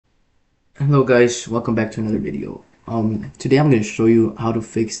Hello guys, welcome back to another video. Today I'm going to show you how to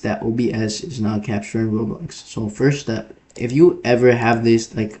fix that OBS is not capturing Roblox. So first step, if you ever have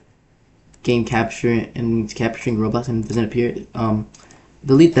this like game capture and it's capturing Roblox and it doesn't appear,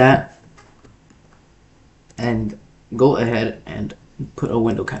 delete that and go ahead and put a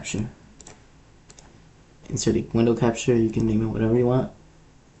window capture. Insert a window capture, you can name it whatever you want,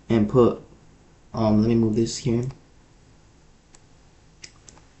 and put, let me move this here.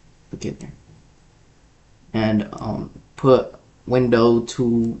 Okay, there. And put window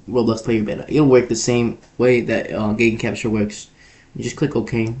to Roblox player beta. It'll work the same way that game capture works. You just click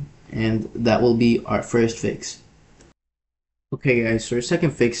OK, and that will be our first fix. Okay guys, so our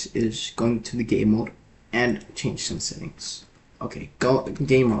second fix is going to the game mode and change some settings. Okay, go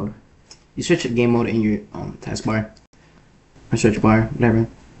game mode. You search game mode in your taskbar or search bar, whatever,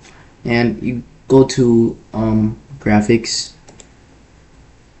 and you go to graphics.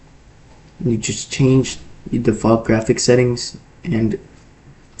 You just change the default graphic settings, and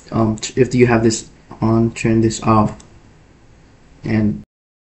if you have this on, turn this off. And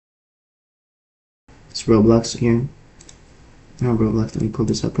it's Roblox here. Now Roblox, let me pull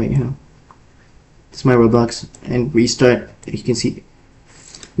this up right here. This is my Roblox, and restart. You can see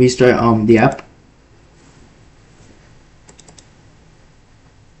restart the app.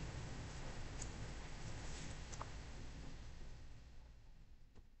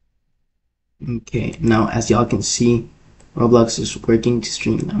 Okay, now as y'all can see, Roblox is working to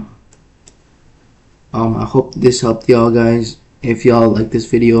stream now. I hope this helped y'all guys. If y'all like this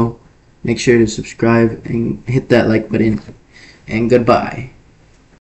video, make sure to subscribe and hit that like button, and goodbye.